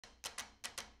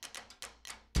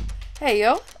Hey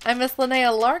yo, I'm Miss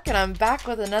Linnea Lark and I'm back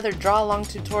with another draw along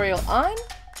tutorial on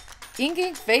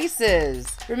inking faces.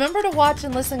 Remember to watch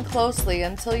and listen closely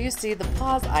until you see the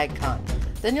pause icon.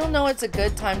 Then you'll know it's a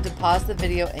good time to pause the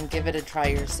video and give it a try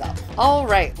yourself.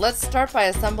 Alright, let's start by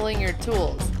assembling your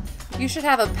tools. You should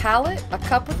have a palette, a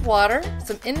cup with water,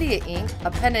 some India ink,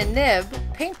 a pen and nib,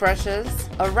 paintbrushes,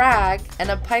 a rag, and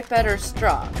a pipette or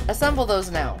straw. Assemble those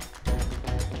now.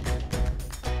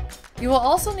 You will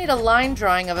also need a line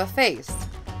drawing of a face.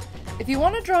 If you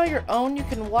want to draw your own, you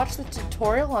can watch the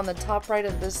tutorial on the top right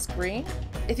of this screen.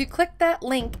 If you click that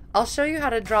link, I'll show you how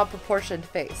to draw a proportioned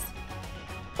face.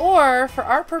 Or, for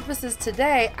our purposes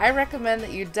today, I recommend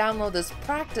that you download this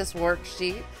practice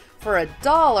worksheet for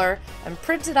 $1 and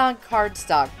print it on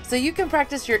cardstock so you can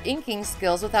practice your inking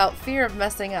skills without fear of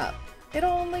messing up. It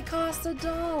only costs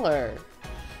 $1.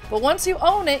 But once you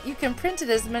own it, you can print it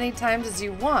as many times as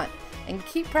you want and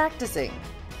keep practicing.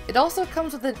 It also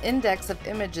comes with an index of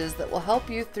images that will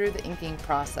help you through the inking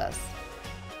process.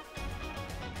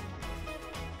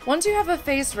 Once you have a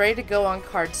face ready to go on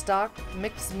cardstock,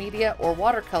 mixed media, or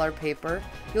watercolor paper,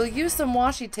 you'll use some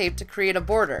washi tape to create a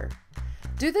border.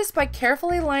 Do this by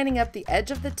carefully lining up the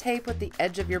edge of the tape with the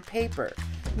edge of your paper.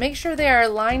 Make sure they are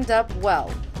lined up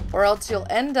well, or else you'll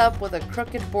end up with a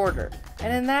crooked border.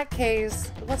 And in that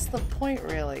case, what's the point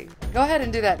really? Go ahead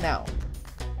and do that now.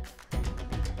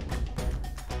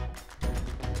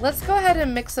 Let's go ahead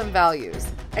and mix some values.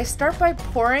 I start by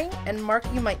pouring and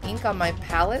marking my ink on my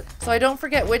palette so I don't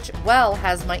forget which well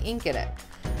has my ink in it.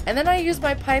 And then I use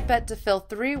my pipette to fill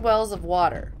 3 wells of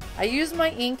water. I use my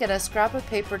ink and a scrap of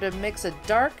paper to mix a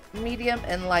dark, medium,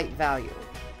 and light value.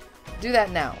 Do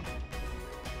that now.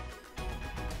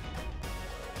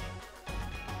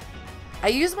 I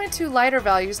use my 2 lighter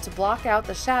values to block out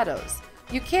the shadows.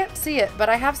 You can't see it, but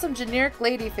I have some generic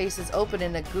lady faces open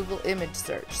in a Google image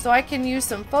search, so I can use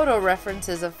some photo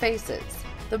references of faces.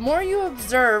 The more you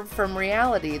observe from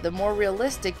reality, the more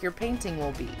realistic your painting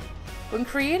will be. When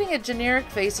creating a generic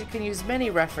face, you can use many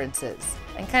references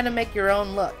and kind of make your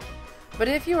own look. But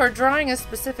if you are drawing a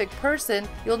specific person,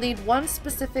 you'll need one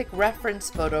specific reference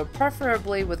photo,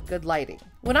 preferably with good lighting.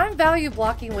 When I'm value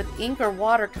blocking with ink or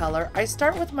watercolor, I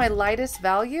start with my lightest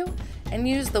value and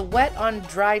use the wet on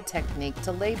dry technique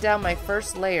to lay down my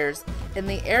first layers in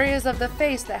the areas of the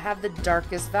face that have the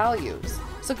darkest values.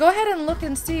 So go ahead and look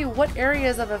and see what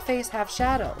areas of a face have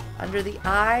shadow. Under the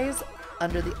eyes,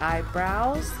 under the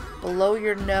eyebrows, below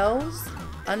your nose,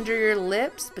 under your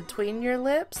lips, between your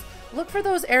lips. Look for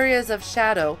those areas of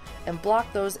shadow and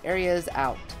block those areas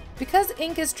out. Because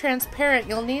ink is transparent,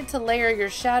 you'll need to layer your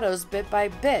shadows bit by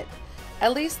bit.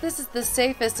 At least this is the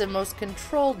safest and most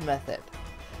controlled method.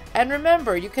 And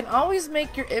remember, you can always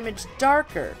make your image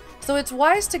darker, so it's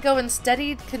wise to go in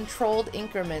steady, controlled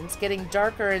increments, getting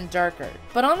darker and darker.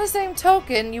 But on the same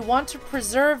token, you want to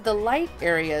preserve the light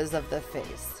areas of the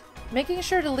face, making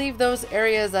sure to leave those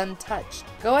areas untouched.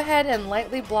 Go ahead and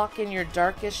lightly block in your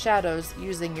darkest shadows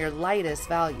using your lightest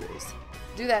values.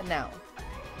 Do that now.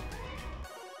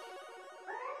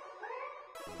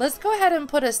 Let's go ahead and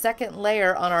put a second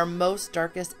layer on our most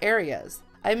darkest areas.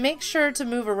 I make sure to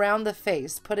move around the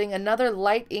face, putting another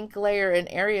light ink layer in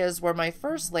areas where my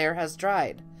first layer has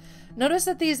dried. Notice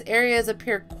that these areas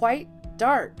appear quite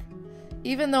dark,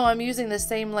 even though I'm using the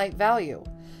same light value.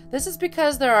 This is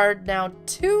because there are now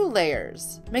 2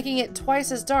 layers, making it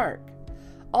twice as dark.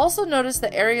 Also notice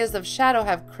the areas of shadow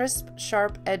have crisp,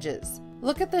 sharp edges.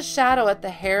 Look at the shadow at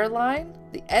the hairline,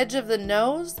 the edge of the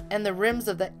nose, and the rims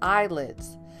of the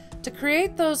eyelids. To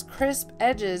create those crisp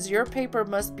edges, your paper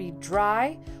must be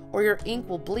dry or your ink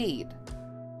will bleed.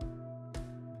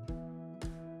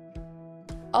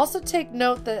 Also take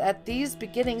note that at these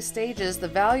beginning stages, the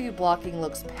value blocking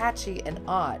looks patchy and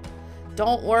odd.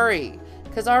 Don't worry,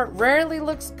 because art rarely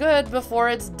looks good before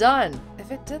it's done.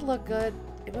 If it did look good,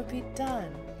 it would be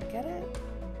done. Get it?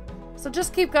 So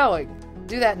just keep going.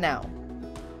 Do that now.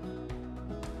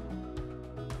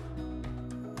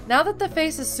 Now that the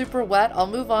face is super wet, I'll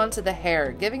move on to the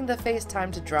hair, giving the face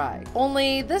time to dry.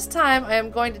 Only this time I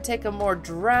am going to take a more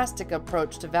drastic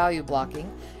approach to value blocking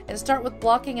and start with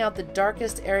blocking out the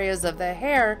darkest areas of the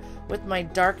hair with my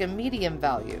dark and medium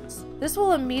values. This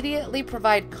will immediately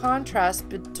provide contrast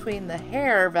between the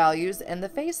hair values and the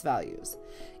face values.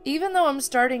 Even though I'm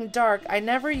starting dark, I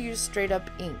never use straight up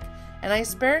ink, and I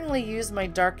sparingly use my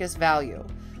darkest value,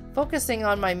 focusing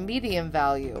on my medium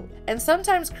value, and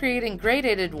sometimes creating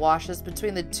gradated washes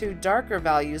between the 2 darker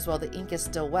values while the ink is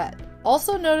still wet.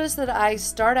 Also notice that I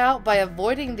start out by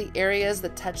avoiding the areas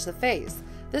that touch the face.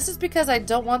 This is because I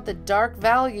don't want the dark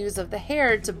values of the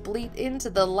hair to bleed into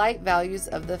the light values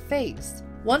of the face.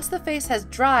 Once the face has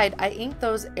dried, I ink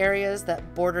those areas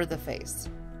that border the face.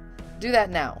 Do that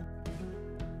now.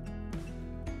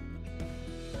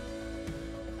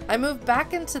 I move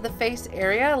back into the face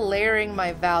area, layering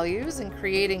my values and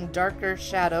creating darker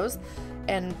shadows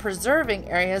and preserving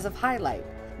areas of highlight.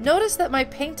 Notice that my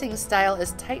painting style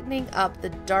is tightening up the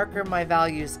darker my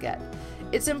values get.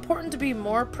 It's important to be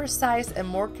more precise and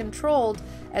more controlled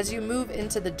as you move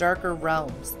into the darker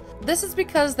realms. This is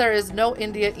because there is no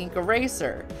India ink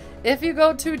eraser. If you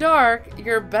go too dark,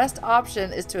 your best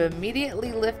option is to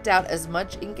immediately lift out as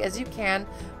much ink as you can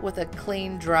with a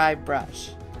clean, dry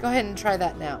brush. Go ahead and try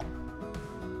that now.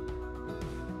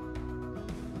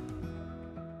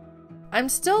 I'm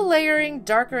still layering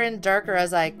darker and darker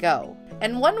as I go.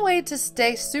 And one way to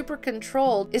stay super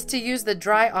controlled is to use the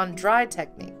dry on dry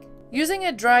technique. Using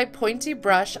a dry pointy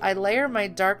brush, I layer my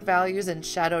dark values in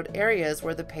shadowed areas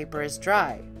where the paper is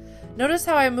dry. Notice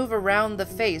how I move around the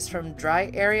face from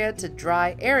dry area to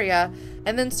dry area,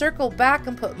 and then circle back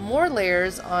and put more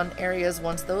layers on areas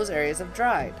once those areas have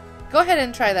dried. Go ahead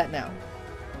and try that now.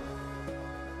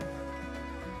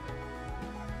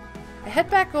 I head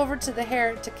back over to the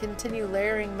hair to continue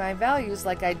layering my values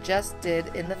like I just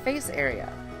did in the face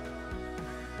area.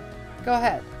 Go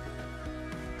ahead.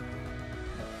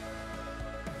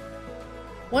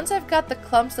 Once I've got the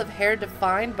clumps of hair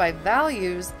defined by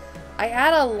values, I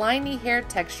add a liney hair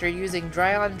texture using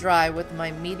dry on dry with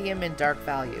my medium and dark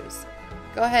values.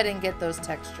 Go ahead and get those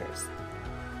textures.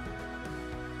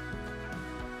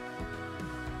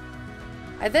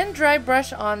 I then dry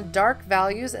brush on dark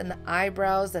values in the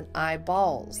eyebrows and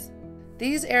eyeballs.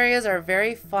 These areas are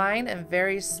very fine and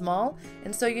very small,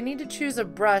 and so you need to choose a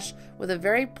brush with a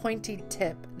very pointy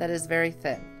tip that is very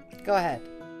thin. Go ahead.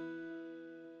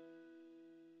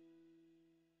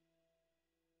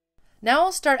 Now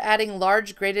I'll start adding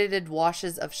large gradated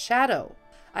washes of shadow.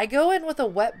 I go in with a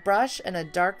wet brush and a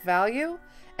dark value,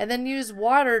 and then use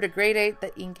water to gradate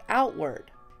the ink outward,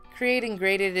 creating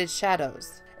gradated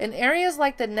shadows. In areas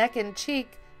like the neck and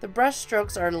cheek, the brush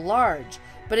strokes are large,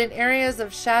 but in areas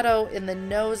of shadow in the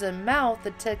nose and mouth,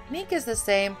 the technique is the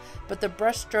same, but the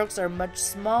brush strokes are much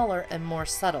smaller and more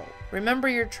subtle. Remember,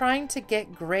 you're trying to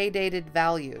get gradated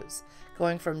values,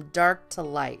 going from dark to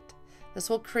light. This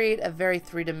will create a very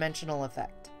three-dimensional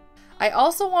effect. I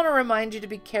also want to remind you to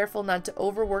be careful not to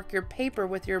overwork your paper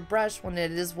with your brush when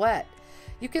it is wet.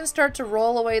 You can start to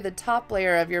roll away the top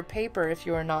layer of your paper if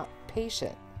you are not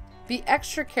patient. Be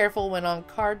extra careful when on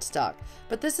cardstock,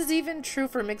 but this is even true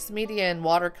for mixed media and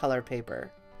watercolor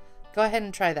paper. Go ahead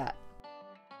and try that.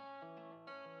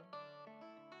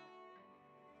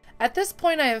 At this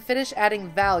point I am finished adding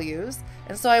values,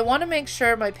 and so I want to make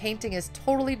sure my painting is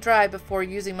totally dry before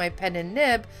using my pen and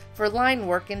nib for line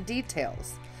work and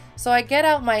details. So I get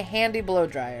out my handy blow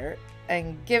dryer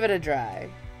and give it a dry.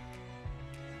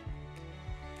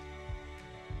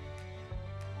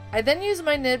 I then use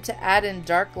my nib to add in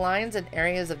dark lines and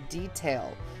areas of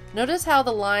detail. Notice how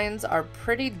the lines are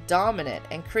pretty dominant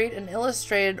and create an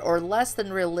illustrated or less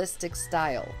than realistic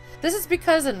style. This is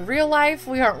because in real life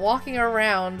we aren't walking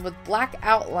around with black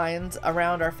outlines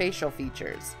around our facial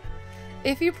features.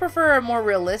 If you prefer a more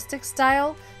realistic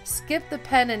style, skip the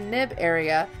pen and nib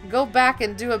area, go back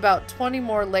and do about 20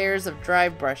 more layers of dry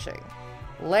brushing.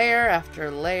 Layer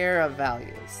after layer of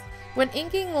values. When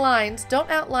inking lines, don't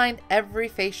outline every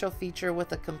facial feature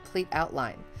with a complete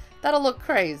outline. That'll look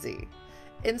crazy.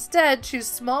 Instead, choose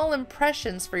small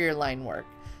impressions for your line work.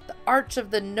 The arch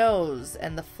of the nose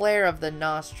and the flare of the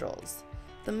nostrils,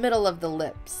 the middle of the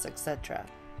lips, etc.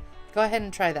 Go ahead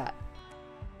and try that.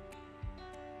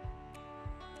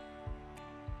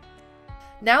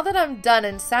 Now that I'm done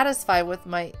and satisfied with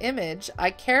my image,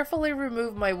 I carefully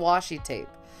remove my washi tape.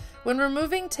 When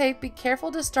removing tape, be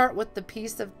careful to start with the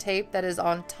piece of tape that is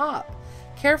on top.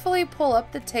 Carefully pull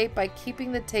up the tape by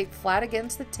keeping the tape flat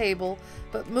against the table,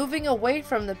 but moving away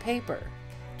from the paper.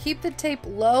 Keep the tape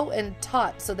low and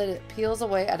taut so that it peels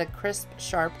away at a crisp,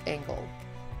 sharp angle.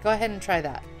 Go ahead and try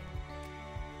that.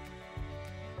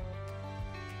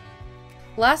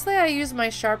 Lastly, I use my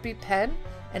Sharpie pen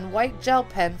and white gel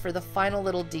pen for the final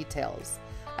little details.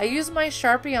 I use my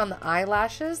Sharpie on the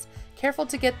eyelashes, careful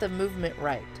to get the movement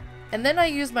right. And then I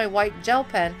use my white gel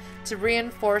pen to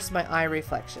reinforce my eye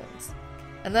reflections.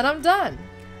 And then I'm done.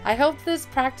 I hope this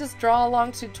practice draw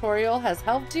along tutorial has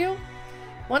helped you.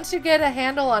 Once you get a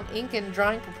handle on ink and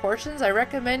drawing proportions, I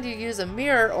recommend you use a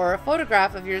mirror or a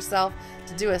photograph of yourself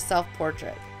to do a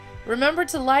self-portrait. Remember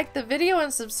to like the video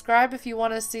and subscribe if you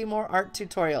want to see more art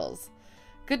tutorials.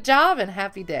 Good job and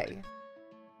happy day!